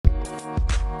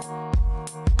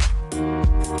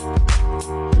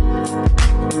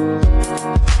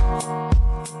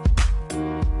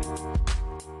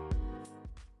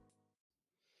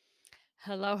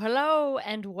Hello, hello,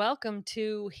 and welcome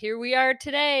to Here We Are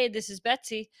Today. This is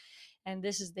Betsy, and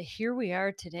this is the Here We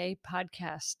Are Today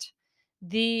podcast,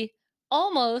 the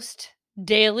almost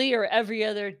daily or every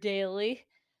other daily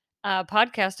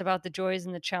podcast about the joys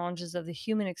and the challenges of the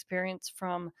human experience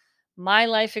from my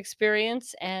life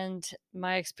experience and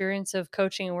my experience of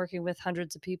coaching and working with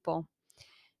hundreds of people.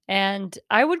 And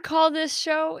I would call this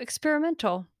show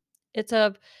experimental. It's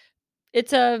a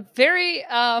it's a very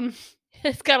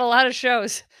it's got a lot of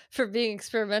shows for being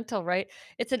experimental, right?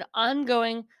 It's an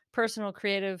ongoing personal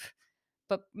creative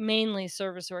but mainly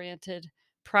service oriented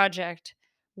project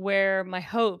where my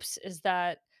hopes is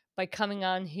that by coming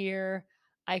on here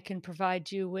I can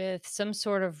provide you with some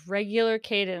sort of regular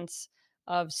cadence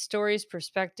of stories,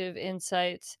 perspective,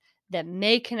 insights that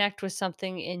may connect with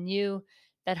something in you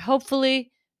that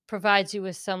hopefully provides you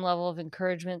with some level of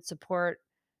encouragement, support,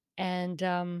 and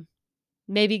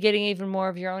maybe getting even more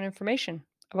of your own information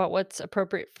about what's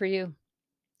appropriate for you.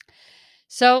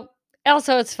 So,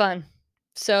 also, it's fun.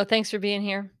 So, thanks for being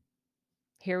here.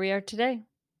 Here we are today.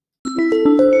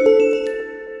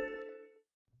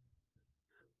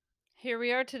 Here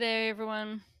we are today,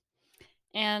 everyone.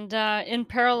 And in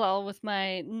parallel with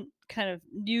my kind of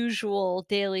usual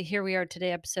daily Here We Are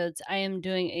Today episodes, I am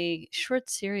doing a short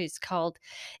series called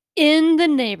In the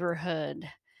Neighborhood,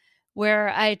 where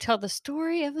I tell the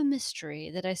story of a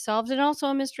mystery that I solved and also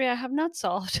a mystery I have not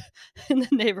solved in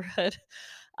the neighborhood.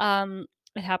 Um,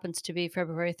 it happens to be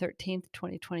February 13th,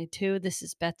 2022. This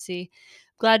is Betsy.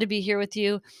 Glad to be here with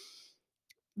you.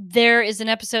 There is an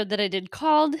episode that I did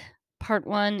called Part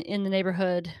One in the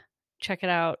Neighborhood. Check it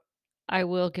out. I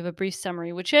will give a brief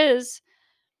summary, which is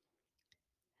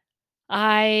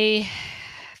I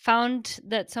found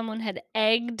that someone had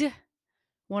egged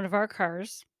one of our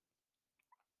cars.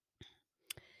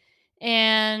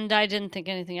 And I didn't think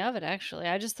anything of it, actually.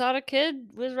 I just thought a kid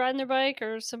was riding their bike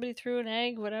or somebody threw an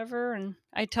egg, whatever. And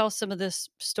I tell some of this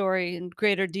story in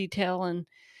greater detail. And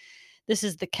this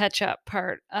is the catch up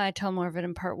part. I tell more of it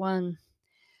in part one.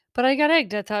 But I got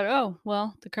egged. I thought, oh,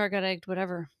 well, the car got egged,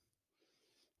 whatever.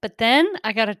 But then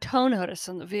I got a tow notice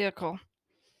on the vehicle.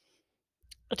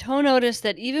 A tow notice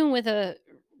that even with a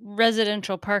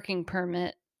residential parking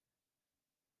permit,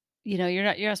 you're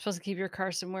not supposed to keep your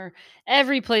car somewhere.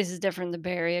 Every place is different in the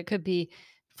Bay Area. It could be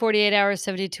 48 hours,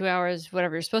 72 hours,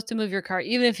 whatever. You're supposed to move your car,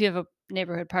 even if you have a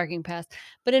neighborhood parking pass.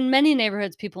 But in many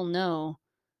neighborhoods, people know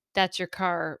that's your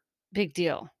car, big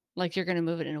deal. Like you're going to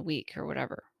move it in a week or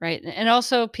whatever, right? And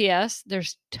also, P.S.,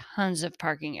 there's tons of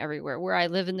parking everywhere. Where I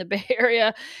live in the Bay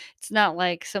Area, it's not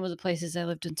like some of the places I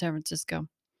lived in San Francisco.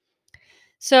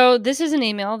 So this is an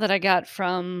email that I got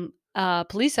from a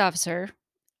police officer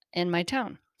in my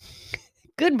town.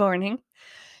 Good morning.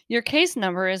 Your case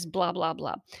number is blah, blah,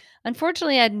 blah.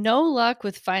 Unfortunately, I had no luck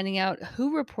with finding out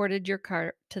who reported your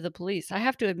car to the police. I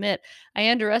have to admit, I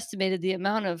underestimated the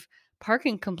amount of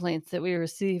parking complaints that we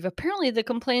receive. Apparently, the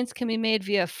complaints can be made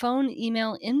via phone,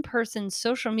 email, in person,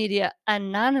 social media,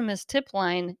 anonymous tip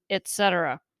line,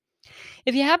 etc.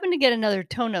 If you happen to get another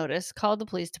tow notice, call the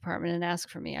police department and ask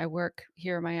for me. I work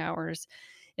here my hours.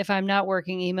 If I'm not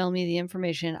working, email me the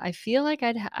information. I feel like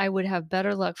I would have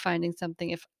better luck finding something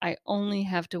if I only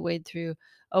have to wade through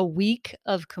a week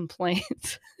of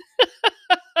complaints.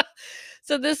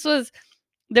 So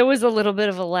there was a little bit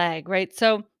of a lag, right?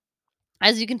 So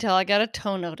as you can tell, I got a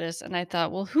tow notice and I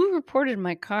thought, well, who reported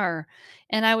my car?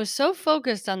 And I was so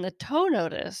focused on the tow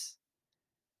notice.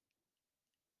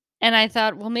 And I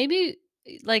thought, well, maybe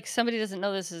like somebody doesn't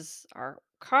know this is our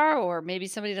car, or maybe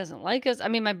somebody doesn't like us. I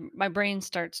mean, my brain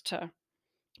starts to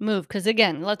move because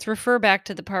again, let's refer back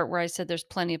to the part where I said there's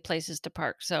plenty of places to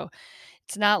park. So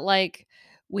it's not like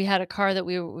we had a car that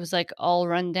was like all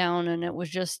run down and it was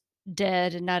just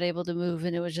dead and not able to move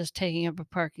and it was just taking up a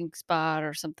parking spot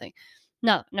or something.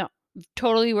 No, no.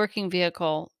 Totally working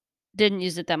vehicle. Didn't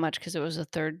use it that much because it was a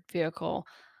third vehicle.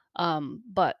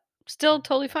 But still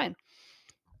totally fine.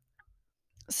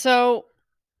 So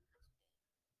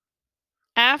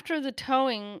after the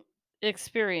towing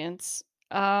experience,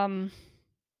 um,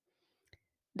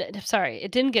 sorry,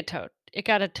 it didn't get towed. It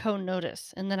got a tow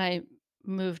notice, and then I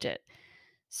moved it.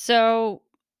 So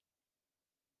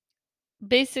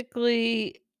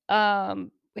basically,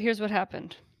 here's what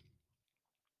happened.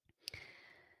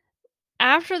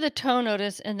 After the tow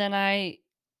notice, and then I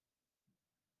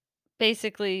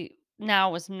basically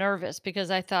now was nervous because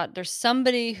I thought there's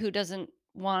somebody who doesn't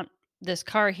want this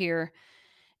car here.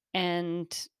 And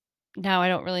now I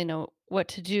don't really know what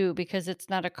to do because it's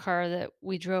not a car that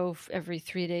we drove every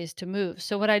 3 days to move.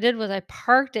 So what I did was I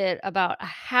parked it about a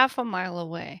half a mile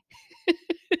away.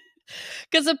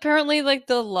 Because apparently, like,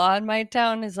 the law in my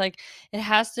town is, like, it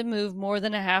has to move more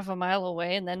than a half a mile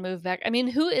away and then move back. I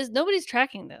mean, nobody's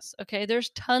tracking this, okay? There's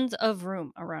tons of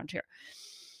room around here.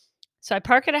 So I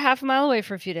park it a half a mile away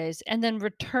for a few days and then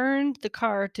returned the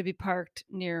car to be parked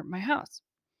near my house.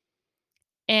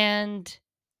 And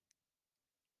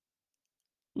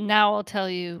now I'll tell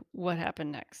you what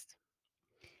happened next.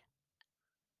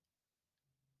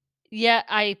 Yeah,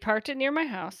 I parked it near my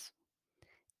house,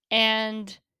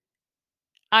 and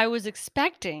I was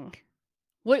expecting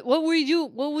what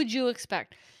would you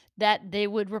expect? That they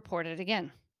would report it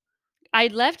again. I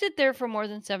left it there for more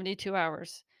than 72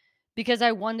 hours because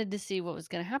I wanted to see what was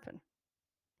gonna happen.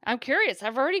 I'm curious.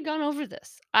 I've already gone over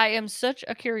this. I am such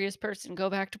a curious person. Go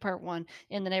back to part 1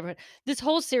 in the neighborhood. This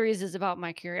whole series is about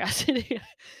my curiosity.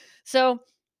 So,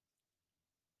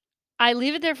 I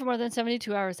leave it there for more than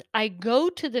 72 hours. I go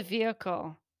to the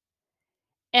vehicle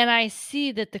and I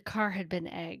see that the car had been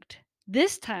egged.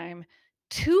 This time,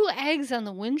 2 eggs on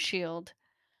the windshield,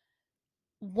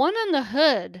 1 on the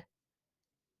hood,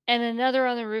 and another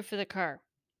on the roof of the car.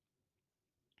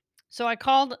 So I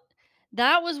called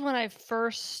that was when I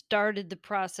first started the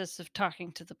process of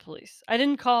talking to the police. I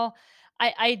didn't call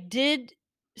I did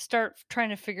start trying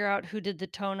to figure out who did the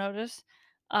tow notice.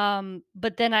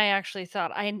 But then I actually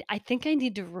thought I think I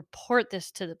need to report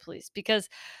this to the police because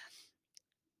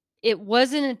it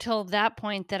wasn't until that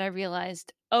point that I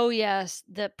realized, oh yes,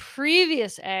 the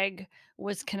previous egg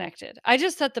was connected. I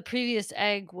just thought the previous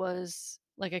egg was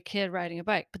like a kid riding a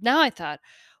bike. But now I thought,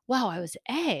 wow, I was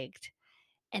egged.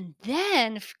 And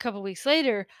then a couple weeks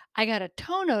later, I got a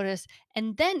tow notice,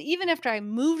 and then even after I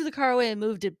moved the car away and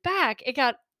moved it back, it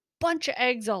got a bunch of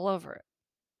eggs all over it.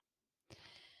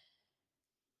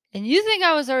 And you think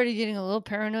I was already getting a little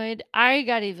paranoid? I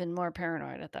got even more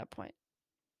paranoid at that point.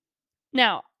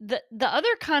 Now, the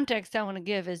other context I want to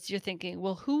give is you're thinking,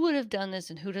 well, who would have done this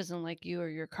and who doesn't like you or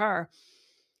your car?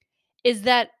 Is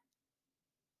that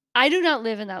I do not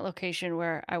live in that location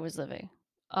where I was living.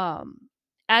 Um,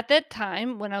 at that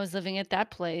time when I was living at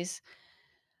that place,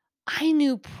 I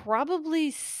knew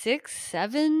probably 6,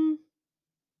 7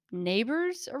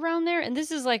 neighbors around there, and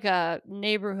this is like a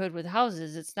neighborhood with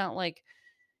houses, it's not like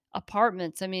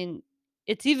apartments. I mean,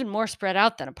 it's even more spread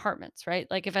out than apartments, right?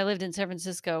 Like, if I lived in San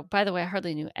Francisco by the way, I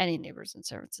hardly knew any neighbors in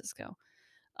San Francisco.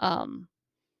 Um,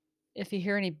 if you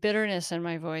hear any bitterness in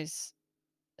my voice,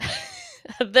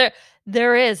 there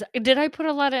there is. Did I put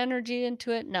a lot of energy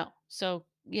into it? No. So,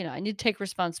 I need to take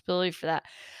responsibility for that.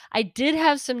 I did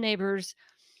have some neighbors,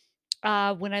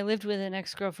 when I lived with an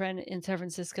ex-girlfriend in San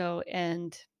Francisco,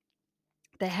 and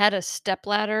they had a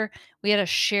stepladder. We had a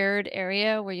shared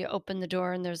area where you open the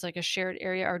door and there's like a shared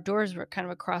area. Our doors were kind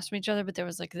of across from each other, but there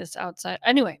was like this outside.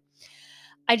 Anyway,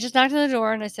 I just knocked on the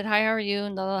door and I said, "Hi, how are you?"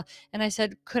 And blah, blah, blah. And I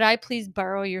said, "Could I please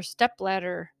borrow your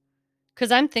stepladder?"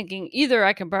 Because I'm thinking either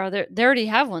I can borrow they already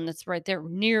have one that's right there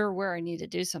near where I need to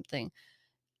do something.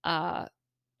 Uh,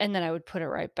 and then I would put it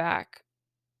right back.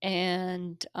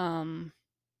 And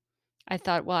I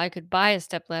thought, well, I could buy a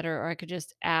stepladder or I could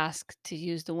just ask to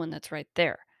use the one that's right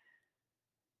there.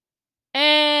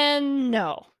 And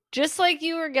no, just like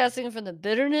you were guessing from the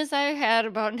bitterness I had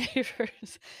about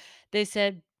neighbors, they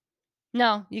said,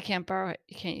 "No, you can't borrow it.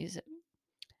 You can't use it."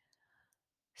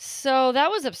 So that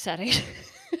was upsetting.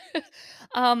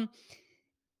 um,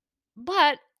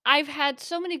 but I've had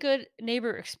so many good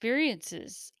neighbor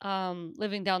experiences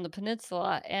living down the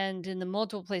peninsula, and in the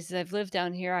multiple places I've lived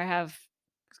down here, I have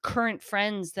current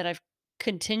friends that I've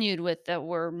continued with that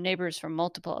were neighbors from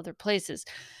multiple other places.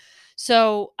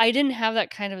 So I didn't have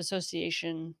that kind of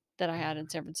association that I had in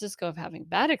San Francisco of having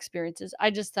bad experiences.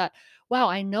 I just thought, wow,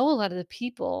 I know a lot of the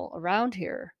people around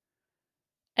here.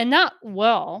 And not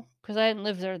well, because I hadn't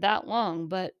lived there that long,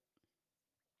 but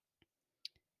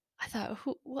I thought,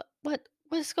 who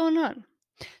what's going on?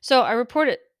 So I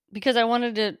reported because I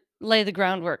wanted to lay the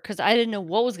groundwork because I didn't know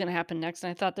what was gonna happen next.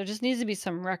 And I thought there just needs to be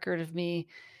some record of me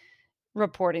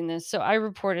reporting this. So I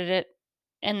reported it,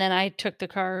 and then I took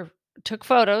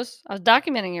photos. I was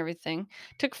documenting everything,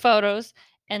 took photos,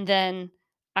 and then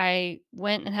I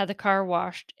went and had the car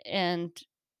washed and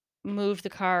moved the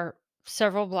car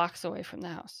several blocks away from the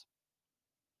house.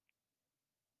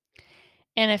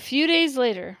 And a few days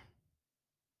later,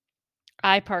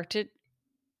 I parked it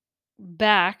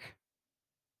back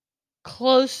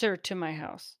closer to my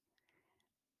house.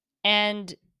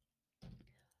 And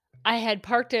I had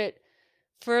parked it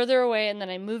further away, and then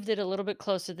I moved it a little bit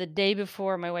closer the day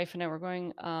before my wife and I were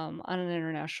going on an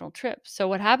international trip. So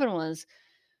what happened was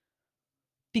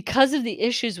because of the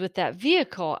issues with that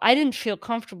vehicle, I didn't feel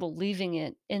comfortable leaving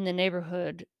it in the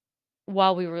neighborhood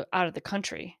while we were out of the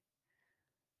country.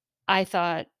 I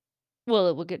thought, Well,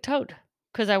 it would get towed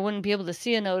because I wouldn't be able to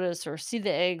see a notice or see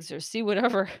the eggs or see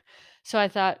whatever. So I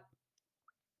thought,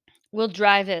 we'll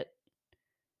drive it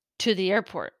to the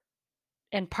airport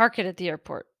and park it at the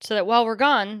airport so that while we're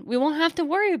gone, we won't have to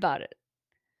worry about it.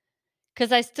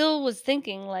 Because I still was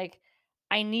thinking, like,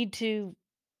 I need to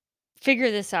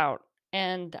figure this out,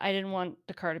 and I didn't want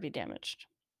the car to be damaged.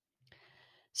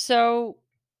 So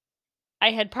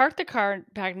I had parked the car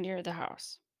back near the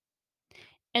house.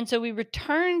 And so we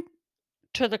returned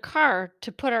to the car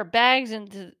to put our bags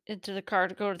into the car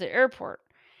to go to the airport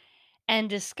and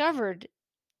discovered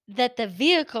that the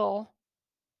vehicle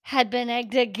had been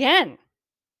egged again.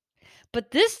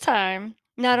 But this time,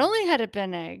 not only had it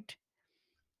been egged,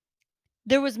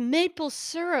 there was maple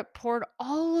syrup poured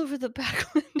all over the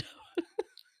back window.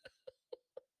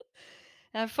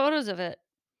 I have photos of it.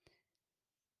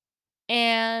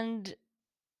 And,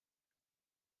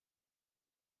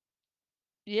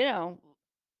 you know,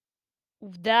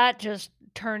 that just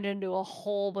turned into a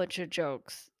whole bunch of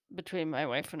jokes between my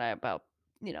wife and I about,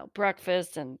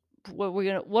 breakfast and what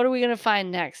are we gonna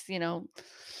find next,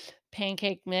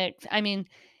 pancake mix. I mean,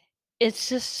 it's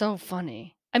just so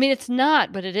funny. I mean, it's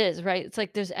not, but it is, right? It's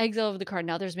like there's eggs all over the car.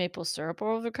 Now there's maple syrup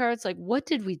all over the car. It's like, what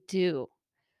did we do?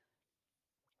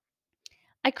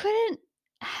 I couldn't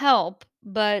help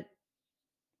but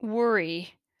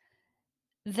worry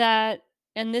that,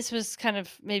 and this was kind of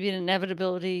maybe an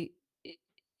inevitability, i-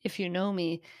 if you know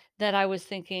me, that I was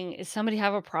thinking, is somebody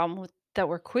have a problem with that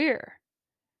we're queer?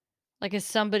 Like, is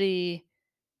somebody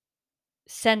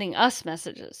sending us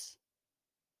messages?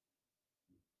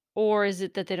 Or is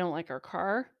it that they don't like our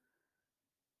car?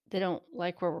 They don't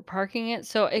like where we're parking it.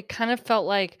 So it kind of felt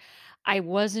like I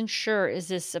wasn't sure,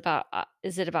 is it about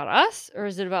us, or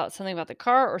is it about something about the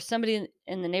car, or somebody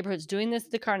in the neighborhood's doing this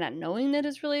to the car not knowing that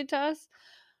it's related to us?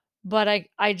 But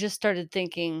I just started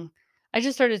thinking, I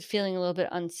just started feeling a little bit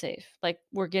unsafe. Like,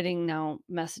 we're getting now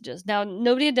messages. Now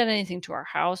nobody had done anything to our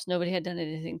house, nobody had done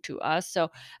anything to us.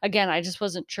 So again, I just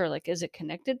wasn't sure, like, is it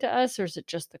connected to us, or is it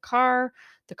just the car?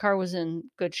 The car was in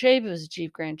good shape. It was a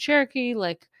Jeep Grand Cherokee.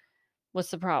 Like,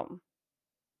 what's the problem?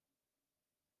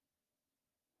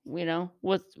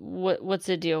 What's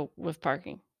the deal with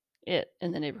parking it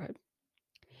in the neighborhood?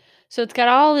 So it's got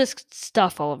all this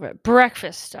stuff all over it,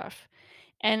 breakfast stuff.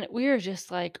 And we were just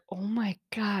like, "Oh my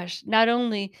gosh." Not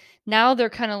only now they're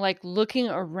kinda like looking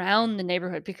around the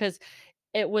neighborhood because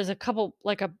it was a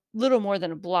little more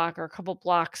than a block or a couple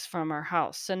blocks from our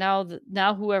house. So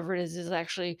now whoever it is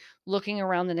actually looking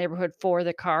around the neighborhood for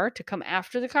the car to come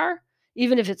after the car,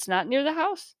 even if it's not near the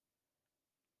house.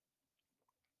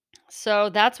 So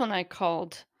that's when I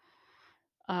called,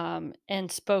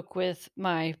 and spoke with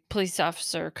my police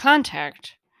officer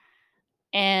contact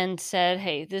and said,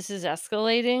 "Hey, this is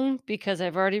escalating because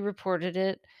I've already reported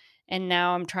it. And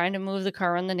now I'm trying to move the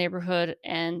car in the neighborhood.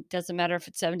 And doesn't matter if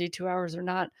it's 72 hours or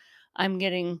not, I'm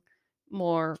getting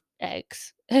more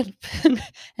eggs and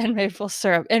maple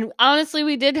syrup." And honestly,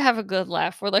 we did have a good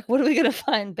laugh. We're like, what are we going to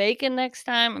find? Bacon next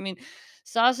time? I mean,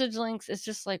 sausage links. It's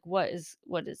just like, what is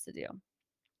the deal?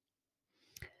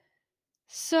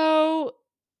 So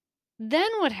then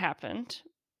what happened?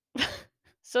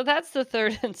 So that's the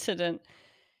third incident.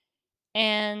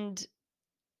 And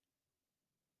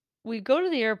we go to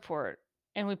the airport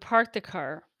and we park the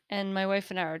car, and my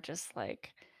wife and I are just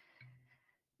like,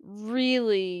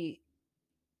 really,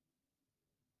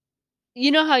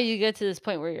 how you get to this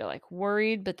point where you're like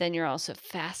worried, but then you're also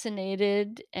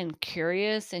fascinated and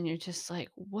curious, and you're just like,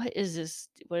 what is this?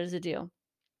 What is the deal?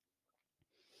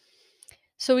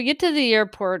 So we get to the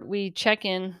airport, we check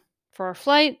in for our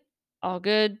flight, all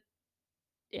good,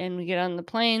 and we get on the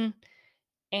plane,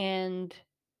 and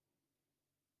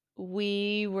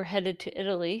we were headed to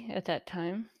Italy at that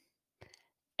time.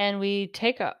 And we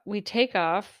take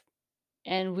off,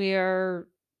 and we are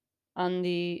on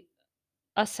the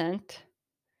ascent.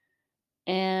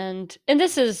 And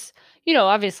this is,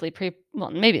 obviously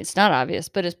well, maybe it's not obvious,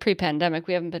 but it's pre-pandemic.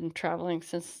 We haven't been traveling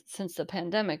since the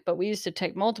pandemic, but we used to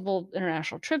take multiple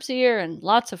international trips a year and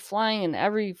lots of flying, and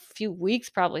every few weeks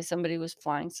probably somebody was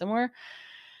flying somewhere.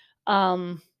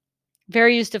 Um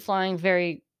very used to flying,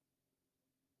 very,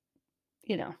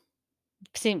 you know,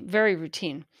 seem very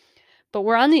routine. But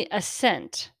we're on the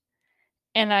ascent,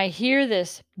 and I hear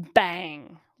this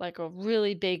bang, like a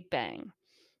really big bang.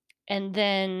 And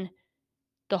then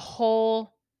the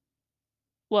whole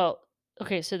well,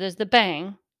 okay, so there's the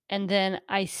bang, and then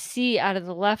I see out of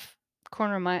the left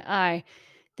corner of my eye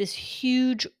this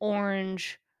huge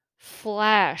orange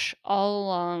flash all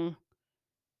along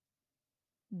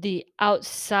the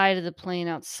outside of the plane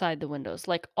outside the windows,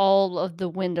 like, all of the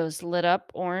windows lit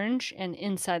up orange and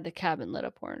inside the cabin lit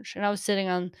up orange, and I was sitting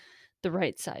on the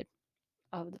right side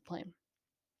of the plane.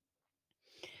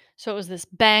 So it was this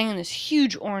bang and this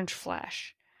huge orange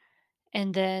flash,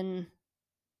 and then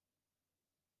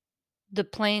the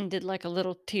plane did, like, a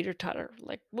little teeter-totter,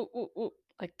 like, "Whoop, whoop, whoop,"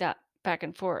 like that, back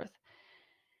and forth.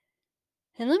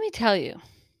 And let me tell you,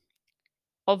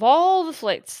 of all the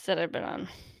flights that I've been on,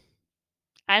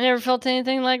 I never felt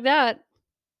anything like that.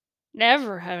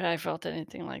 Never have I felt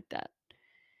anything like that.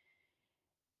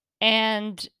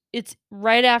 And it's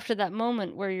right after that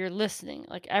moment where you're listening,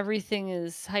 like, everything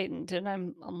is heightened, and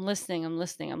I'm listening, I'm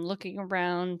listening, I'm looking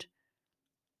around,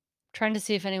 trying to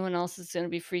see if anyone else is gonna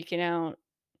be freaking out,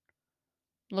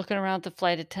 looking around at the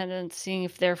flight attendants, seeing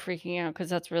if they're freaking out, because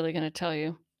that's really gonna tell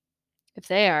you if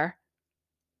they are.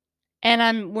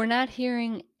 And we're not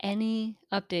hearing any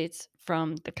updates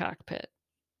from the cockpit.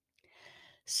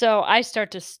 So I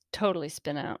start to totally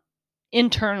spin out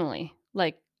internally,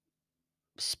 like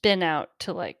spin out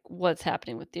to like what's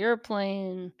happening with the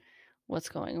airplane, what's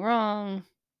going wrong.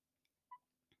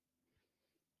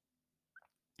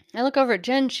 I look over at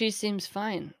Jen, she seems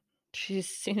fine. She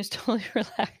seems totally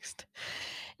relaxed.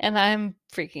 And I'm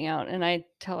freaking out and I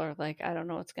tell her like I don't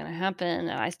know what's going to happen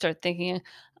and I start thinking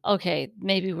okay,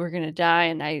 maybe we're going to die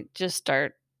and I just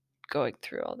start going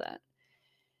through all that.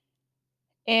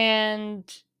 And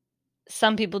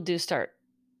some people do start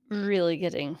really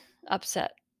getting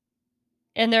upset.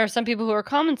 And there are some people who are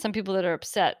calm and some people that are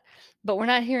upset, but we're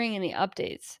not hearing any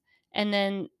updates. And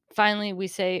then finally we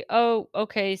say, "Oh,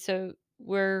 okay, so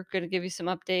we're going to give you some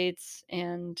updates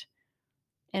and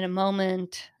in a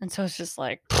moment." And so it's just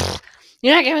like,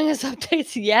 "You're not giving us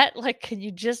updates yet? Like, can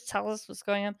you just tell us what's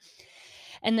going on?"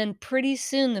 And then pretty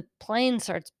soon the plane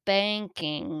starts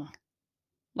banking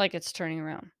like it's turning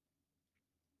around.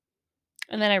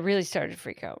 And then I really started to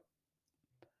freak out.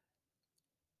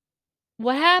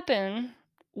 What happened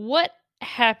what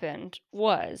happened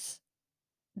was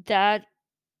that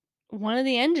one of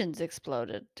the engines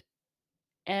exploded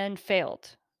and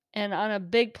failed. And on a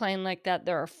big plane like that,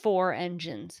 there are 4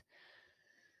 engines.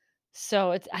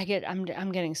 So it's I'm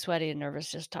getting sweaty and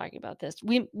nervous just talking about this.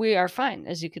 We are fine,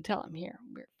 as you could tell, I'm here.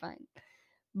 We're fine.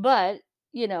 But,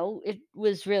 it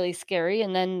was really scary,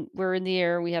 and then we're in the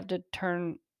air, we have to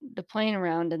turn the plane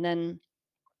around, and then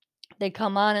they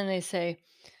come on and they say,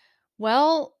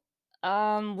 "Well,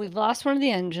 we've lost one of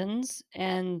the engines,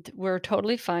 and we're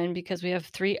totally fine because we have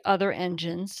 3 other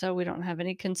engines, so we don't have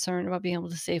any concern about being able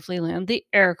to safely land the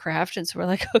aircraft." And so we're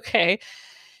like, "Okay."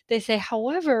 They say,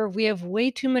 "However, we have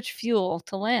way too much fuel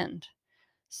to land.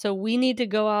 So we need to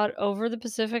go out over the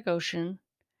Pacific Ocean,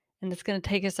 and it's gonna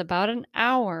take us about an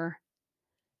hour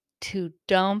to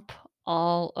dump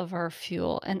all of our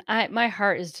fuel." And my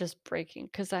heart is just breaking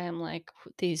because I am like,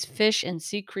 these fish and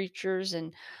sea creatures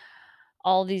and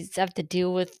all these have to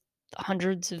deal with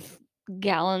hundreds of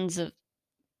gallons of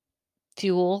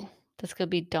fuel that's gonna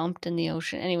be dumped in the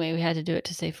ocean. Anyway, we had to do it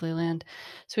to safely land.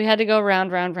 So we had to go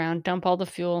round, round, round, dump all the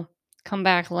fuel, come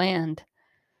back, land.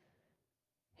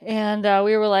 And,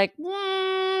 we were like,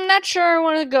 not sure I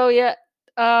wanna go yet.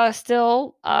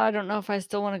 Still, I don't know if I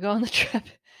still wanna go on the trip."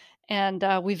 And,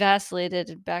 we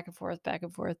vacillated back and forth, back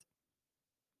and forth.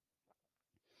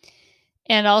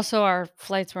 And also our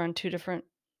flights were on 2 different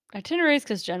itineraries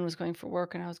because Jen was going for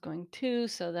work and I was going too,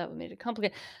 so that made it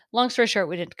complicated. Long story short,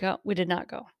 we did not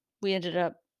go. We ended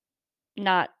up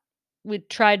not we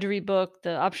tried to rebook,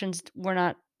 the options were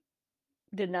not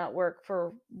did not work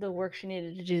for the work she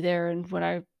needed to do there and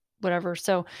whatever,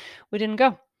 so we didn't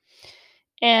go.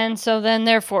 And so then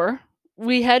therefore,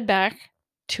 we head back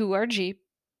to our Jeep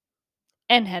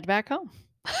and head back home.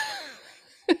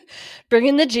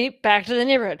 Bringing the Jeep back to the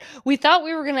neighborhood. We thought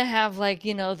we were gonna have, like,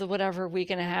 the whatever week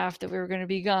and a half that we were gonna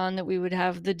be gone, that we would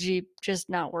have the Jeep, just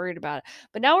not worried about it.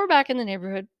 But now we're back in the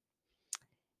neighborhood,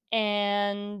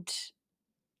 and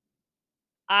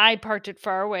I parked it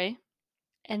far away,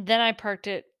 and then I parked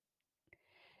it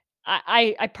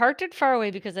far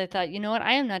away because I thought, "You know what?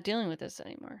 I am not dealing with this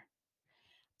anymore.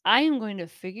 I am going to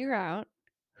figure out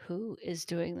who is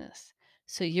doing this."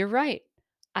 So you're right.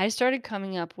 I started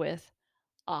coming up with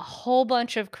a whole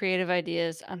bunch of creative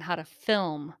ideas on how to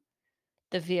film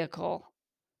the vehicle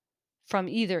from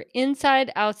either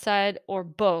inside, outside, or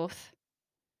both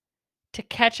to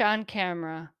catch on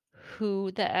camera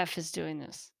who the F is doing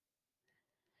this.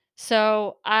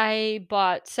 So I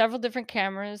bought several different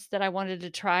cameras that I wanted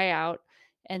to try out.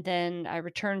 And then I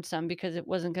returned some because it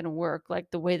wasn't going to work, like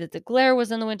the way that the glare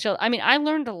was in the windshield. I mean, I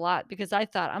learned a lot because I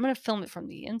thought I'm going to film it from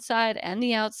the inside and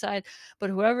the outside, but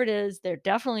whoever it is, they're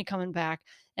definitely coming back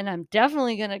and I'm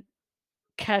definitely gonna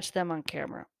catch them on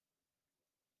camera.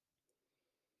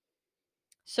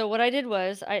 So what I did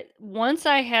was I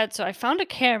found a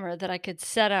camera that I could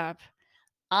set up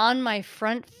on my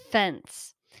front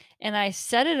fence, and I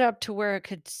set it up to where it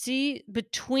could see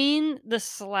between the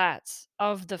slats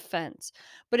of the fence.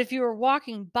 But if you were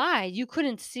walking by, you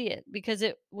couldn't see it because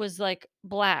it was like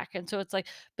black. And so it's like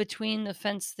between the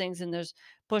fence things and there's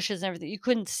bushes and everything. You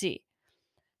couldn't see.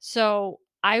 So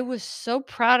I was so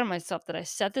proud of myself that I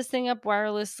set this thing up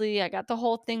wirelessly. I got the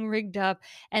whole thing rigged up.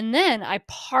 And then I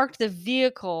parked the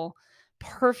vehicle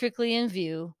perfectly in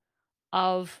view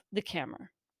of the camera.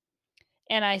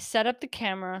 And I set up the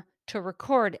camera to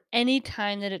record any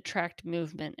time that it tracked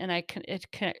movement, and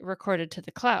recorded to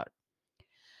the cloud.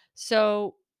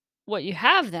 So what you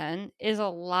have then is a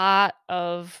lot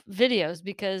of videos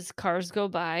because cars go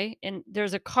by and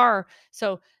there's a car.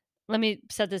 So let me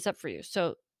set this up for you.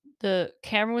 So the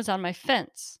camera was on my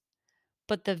fence,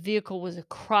 but the vehicle was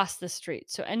across the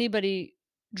street. So anybody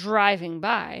driving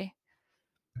by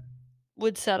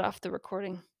would set off the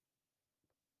recording,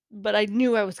 but I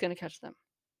knew I was going to catch them.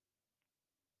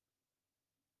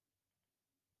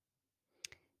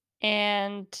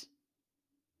 And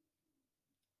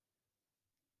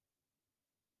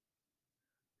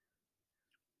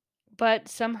but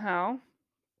somehow,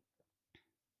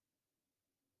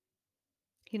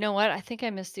 you know what? I think I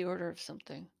missed the order of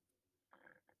something.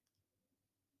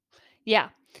 Yeah.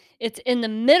 It's in the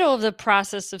middle of the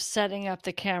process of setting up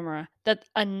the camera that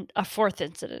a fourth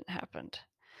incident happened.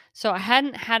 So I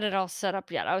hadn't had it all set up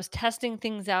yet. I was testing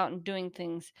things out and doing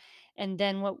things. And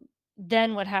then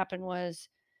what happened was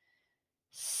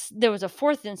there was a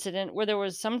fourth incident where there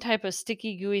was some type of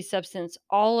sticky gooey substance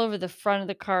all over the front of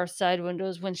the car, side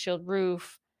windows, windshield,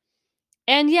 roof.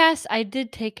 And yes, I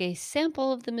did take a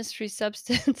sample of the mystery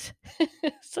substance.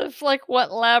 So it's like,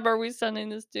 what lab are we sending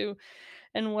this to?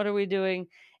 And what are we doing?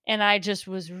 And I just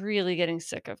was really getting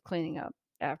sick of cleaning up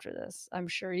after this. I'm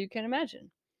sure you can imagine.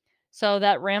 So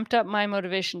that ramped up my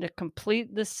motivation to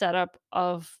complete the setup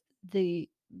of the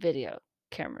video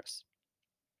cameras.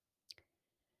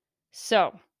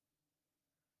 So,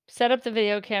 set up the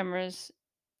video cameras,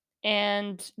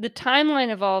 and the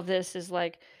timeline of all of this is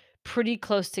like pretty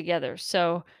close together.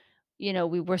 So,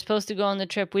 we were supposed to go on the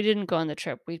trip. We didn't go on the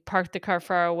trip. We parked the car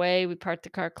far away. We parked the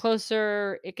car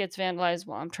closer. It gets vandalized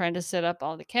while I'm trying to set up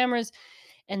all the cameras.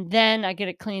 And then I get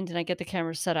it cleaned and I get the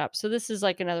cameras set up. So this is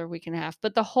like another week and a half.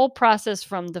 But the whole process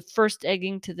from the first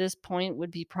egging to this point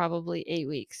would be probably 8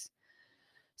 weeks.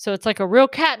 So it's like a real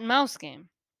cat and mouse game.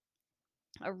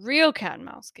 A real cat and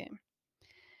mouse game.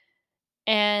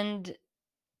 And,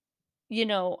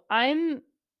 I'm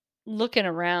looking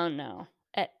around now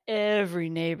at every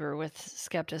neighbor with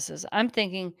skepticism. I'm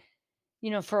thinking,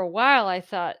 for a while I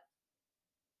thought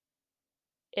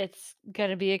it's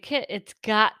gonna be a kid. It's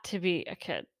got to be a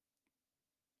kid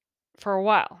for a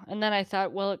while. And then I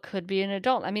thought, well, it could be an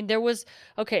adult. I mean, there was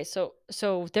okay, so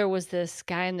there was this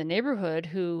guy in the neighborhood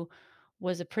who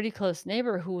was a pretty close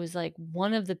neighbor who was like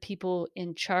one of the people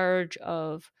in charge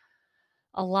of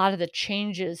a lot of the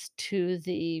changes to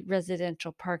the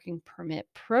residential parking permit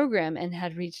program and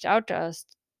had reached out to us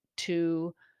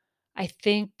to, I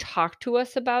think, talk to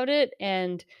us about it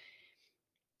and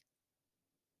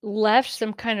left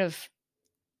some kind of,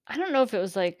 I don't know if it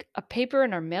was like a paper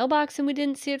in our mailbox and we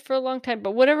didn't see it for a long time,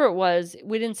 but whatever it was,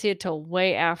 we didn't see it till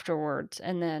way afterwards.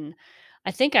 And then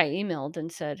I think I emailed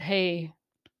and said, "Hey,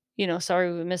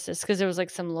 sorry we missed this," because there was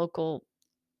like some local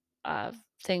uh,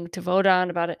 thing to vote on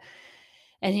about it,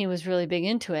 and he was really big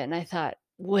into it. And I thought,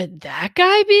 would that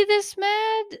guy be this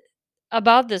mad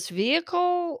about this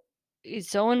vehicle? He's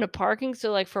so into parking.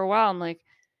 So like for a while, I'm like,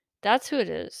 that's who it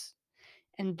is.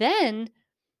 And then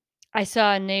I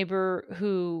saw a neighbor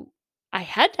who I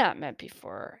had not met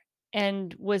before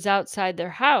and was outside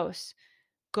their house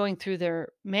going through their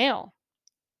mail.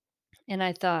 And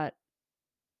I thought,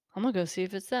 I'm gonna go see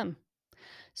if it's them.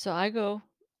 So I go,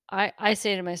 I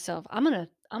say to myself, I'm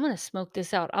gonna smoke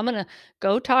this out. I'm gonna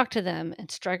go talk to them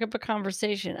and strike up a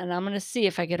conversation and I'm gonna see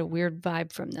if I get a weird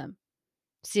vibe from them.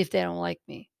 See if they don't like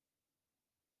me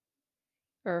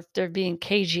or if they're being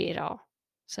cagey at all.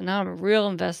 So now I'm a real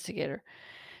investigator.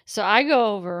 So I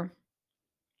go over.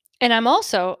 And I'm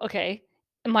also okay,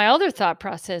 my other thought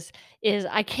process is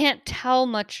I can't tell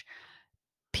much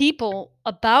people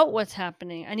about what's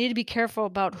happening. I need to be careful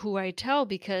about who I tell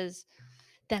because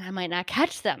then I might not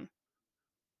catch them.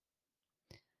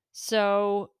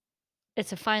 So,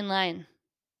 it's a fine line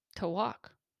to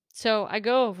walk. So, I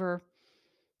go over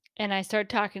and I start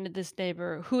talking to this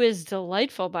neighbor who is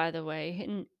delightful, by the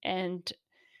way, and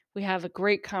we have a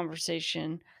great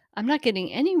conversation I'm not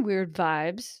getting any weird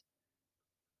vibes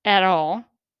at all.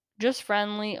 Just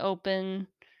friendly, open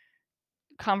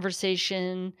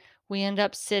conversation. We end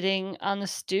up sitting on the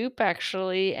stoop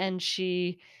actually, and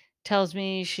she tells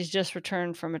me she's just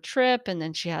returned from a trip, and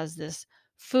then she has this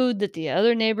food that the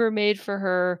other neighbor made for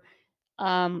her,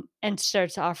 and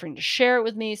starts offering to share it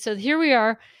with me. So here we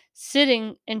are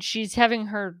sitting, and she's having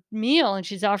her meal, and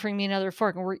she's offering me another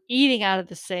fork, and we're eating out of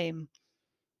the same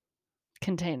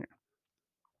container.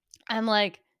 I'm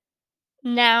like,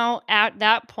 now at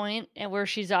that point, and where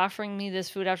she's offering me this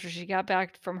food after she got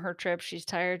back from her trip, she's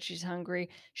tired, she's hungry,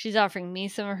 she's offering me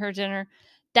some of her dinner.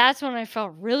 That's when I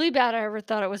felt really bad I ever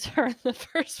thought it was her in the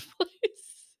first place.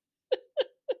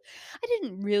 I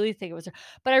didn't really think it was her,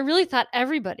 but I really thought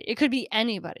everybody, it could be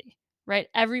anybody, right?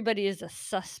 Everybody is a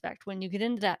suspect when you get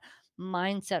into that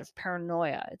mindset of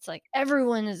paranoia. It's like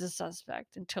everyone is a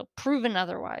suspect until proven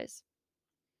otherwise.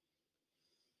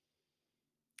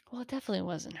 Well, it definitely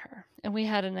wasn't her. And we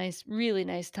had a nice, really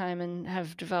nice time and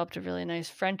have developed a really nice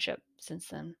friendship since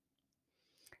then.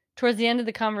 Towards the end of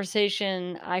the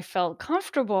conversation, I felt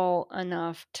comfortable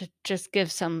enough to just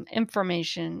give some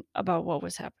information about what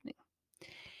was happening.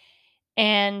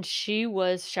 And she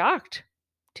was shocked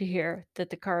to hear that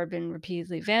the car had been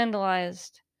repeatedly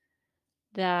vandalized,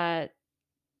 that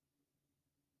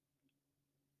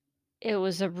it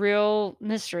was a real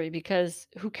mystery because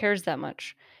who cares that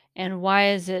much? And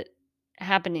why is it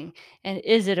happening? And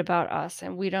is it about us?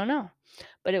 And we don't know.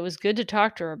 But it was good to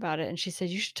talk to her about it. And she said,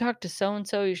 "You should talk to so and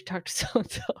so. You should talk to so and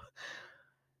so."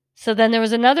 So then there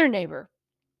was another neighbor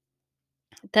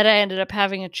that I ended up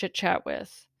having a chit chat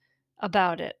with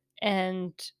about it.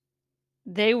 And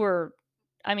they were,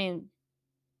 I mean,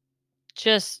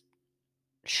 just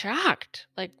shocked.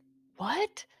 Like,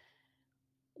 what?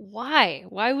 Why?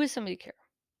 Why would somebody care?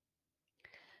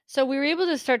 So we were able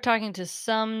to start talking to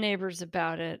some neighbors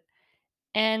about it.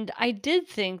 And I did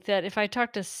think that if I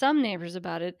talked to some neighbors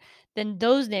about it, then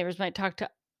those neighbors might talk to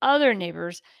other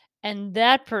neighbors, and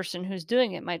that person who's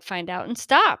doing it might find out and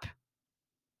stop,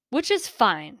 which is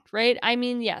fine, right? I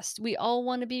mean, yes, we all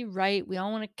want to be right. We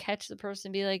all want to catch the person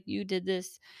and be like, you did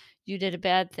this, you did a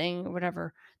bad thing, or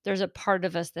whatever. There's a part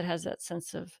of us that has that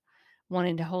sense of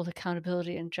wanting to hold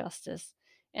accountability and justice.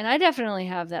 And I definitely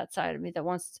have that side of me that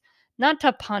wants not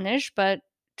to punish, but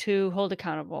to hold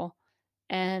accountable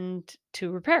and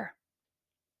to repair.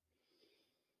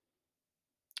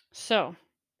 So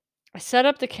I set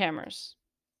up the cameras.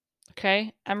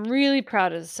 Okay. I'm really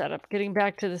proud of the setup, getting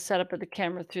back to the setup of the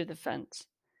camera through the fence.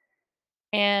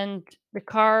 And the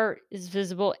car is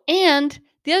visible. And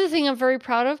the other thing I'm very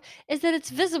proud of is that it's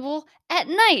visible at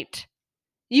night.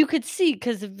 You could see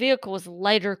because the vehicle was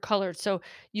lighter colored. So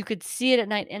you could see it at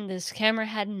night. And this camera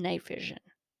had night vision.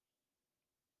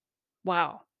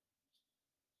 Wow.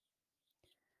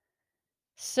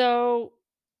 So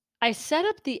I set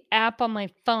up the app on my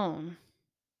phone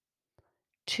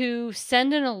to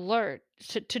send an alert,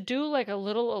 to do like a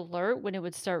little alert when it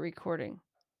would start recording.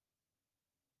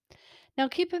 Now,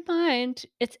 keep in mind,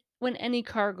 it's when any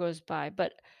car goes by,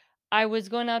 but I was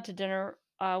going out to dinner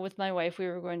with my wife. We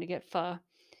were going to get pho,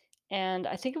 and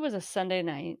I think it was a Sunday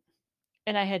night.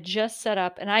 And I had just set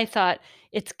up, and I thought,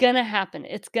 it's going to happen.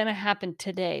 It's going to happen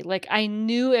today. Like, I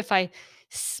knew if I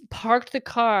parked the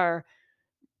car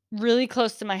really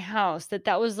close to my house, that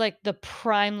that was like the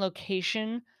prime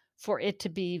location for it to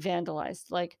be vandalized.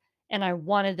 Like, and I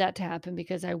wanted that to happen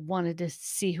because I wanted to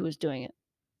see who was doing it.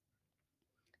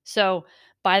 So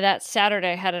by that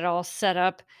Saturday, I had it all set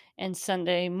up and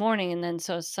Sunday morning, and then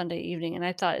so Sunday evening. And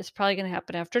I thought it's probably going to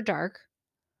happen after dark.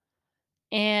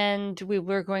 And we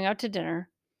were going out to dinner.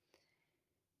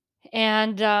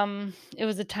 And it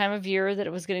was a time of year that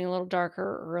it was getting a little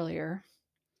darker earlier.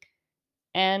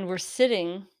 And we're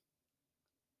sitting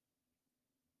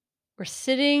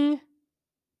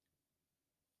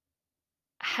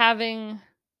having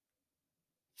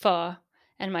pho,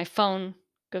 and my phone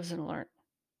gives an alert.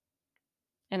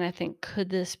 And I think, could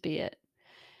this be it?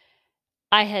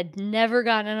 I had never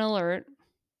gotten an alert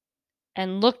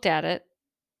and looked at it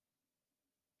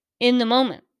in the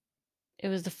moment. It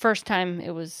was the first time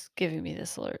it was giving me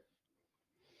this alert.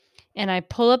 And I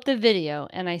pull up the video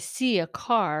and I see a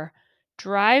car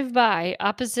drive by,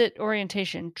 opposite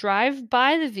orientation, drive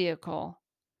by the vehicle,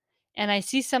 and I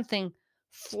see something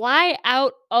fly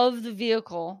out of the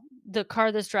vehicle, the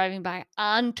car that's driving by,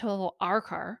 onto our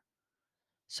car.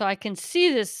 So I can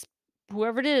see this,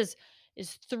 whoever it is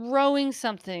throwing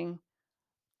something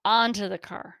onto the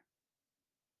car.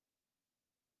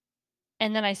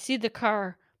 And then I see the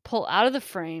car pull out of the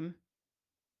frame,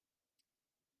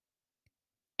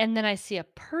 and then I see a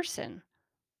person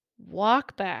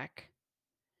walk back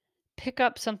pick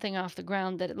up something off the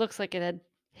ground that it looks like it had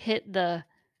hit the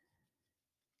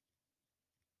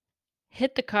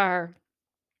car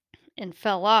and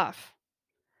fell off,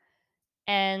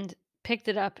 and picked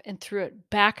it up and threw it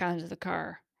back onto the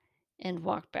car and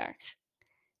walked back.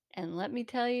 And let me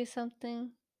tell you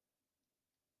something,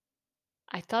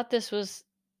 I thought this was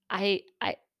I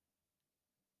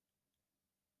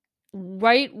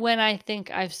right when I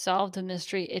think I've solved a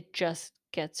mystery, it just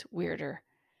gets weirder.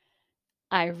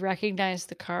 I recognized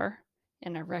the car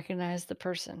and I recognized the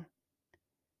person,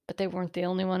 but they weren't the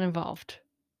only one involved.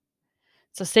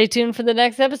 So stay tuned for the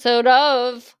next episode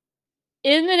of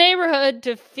In the Neighborhood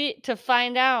to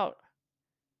find out.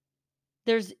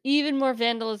 There's even more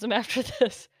vandalism after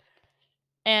this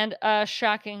and a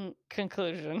shocking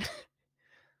conclusion.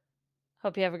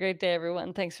 Hope you have a great day,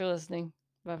 everyone. Thanks for listening.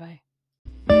 Bye bye.